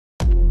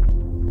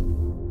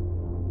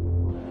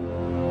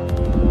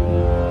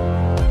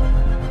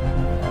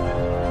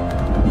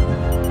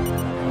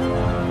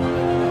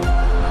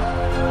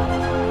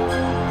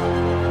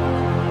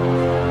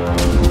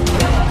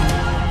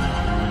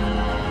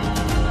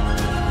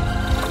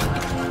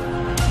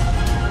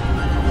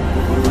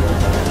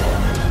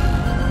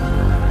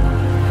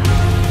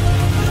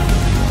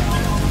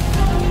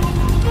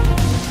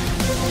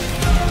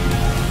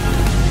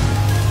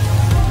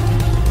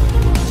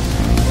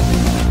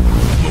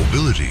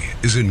Mobility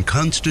is in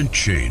constant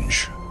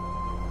change.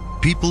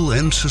 People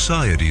and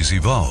societies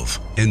evolve,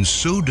 and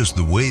so does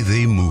the way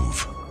they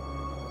move.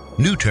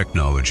 New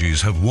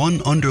technologies have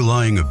one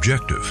underlying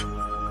objective: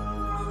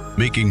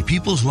 making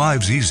people's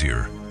lives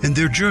easier and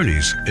their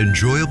journeys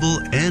enjoyable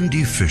and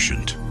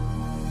efficient.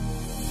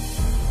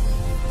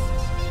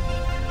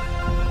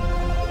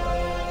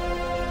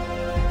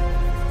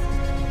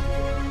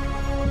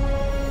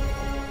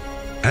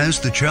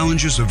 As the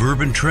challenges of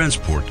urban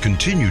transport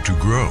continue to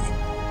grow,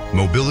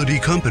 mobility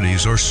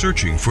companies are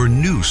searching for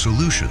new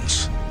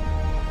solutions.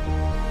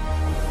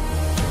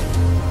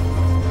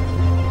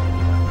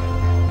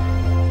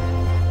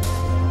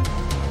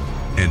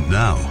 And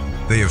now,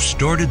 they have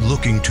started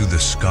looking to the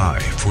sky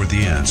for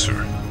the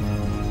answer.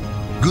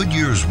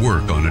 Goodyear's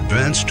work on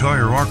advanced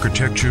tire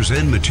architectures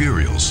and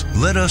materials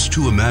led us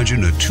to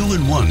imagine a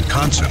two-in-one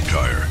concept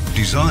tire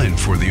designed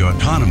for the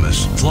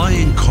autonomous,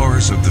 flying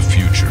cars of the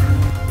future.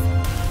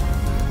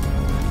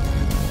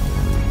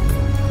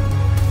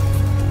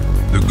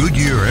 The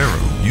Goodyear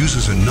AERO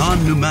uses a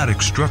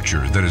non-pneumatic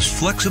structure that is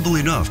flexible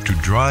enough to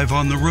drive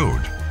on the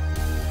road.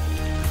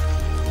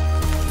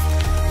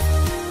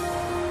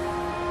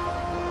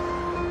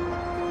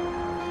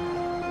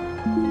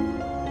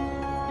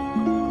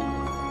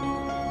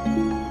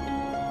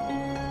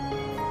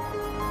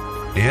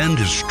 And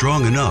is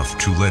strong enough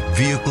to let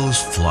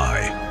vehicles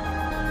fly.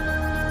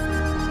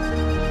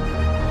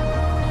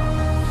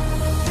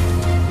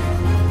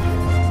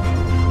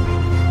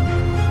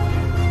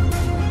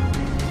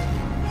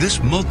 This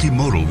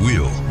multimodal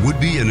wheel would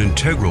be an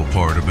integral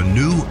part of a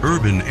new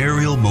urban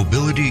aerial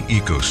mobility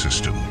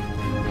ecosystem.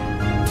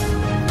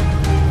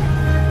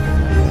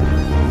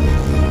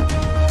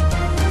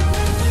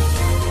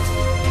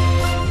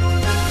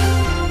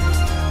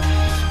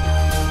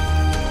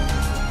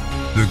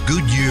 The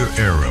Goodyear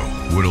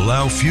AERO would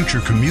allow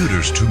future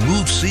commuters to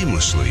move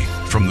seamlessly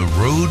from the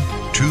road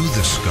to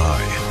the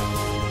sky.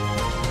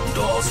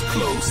 Doors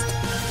closed.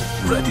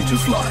 Ready to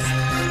fly.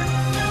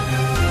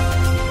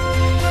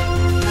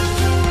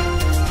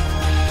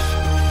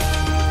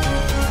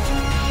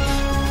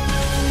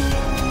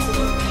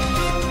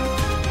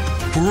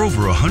 For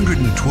over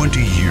 120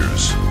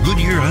 years,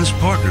 Goodyear has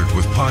partnered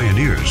with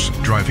pioneers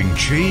driving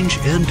change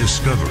and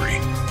discovery.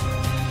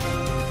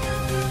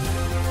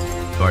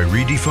 By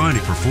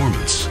redefining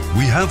performance,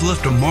 we have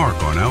left a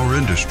mark on our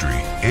industry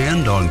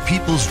and on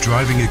people's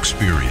driving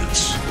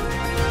experience.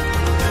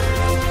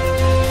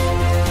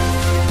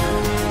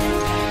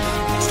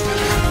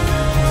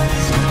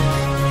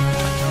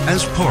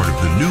 As part of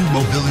the new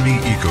mobility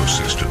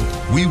ecosystem,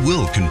 we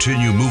will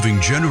continue moving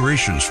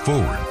generations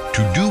forward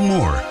to do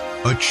more,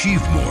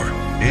 achieve more,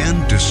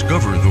 and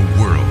discover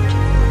the world.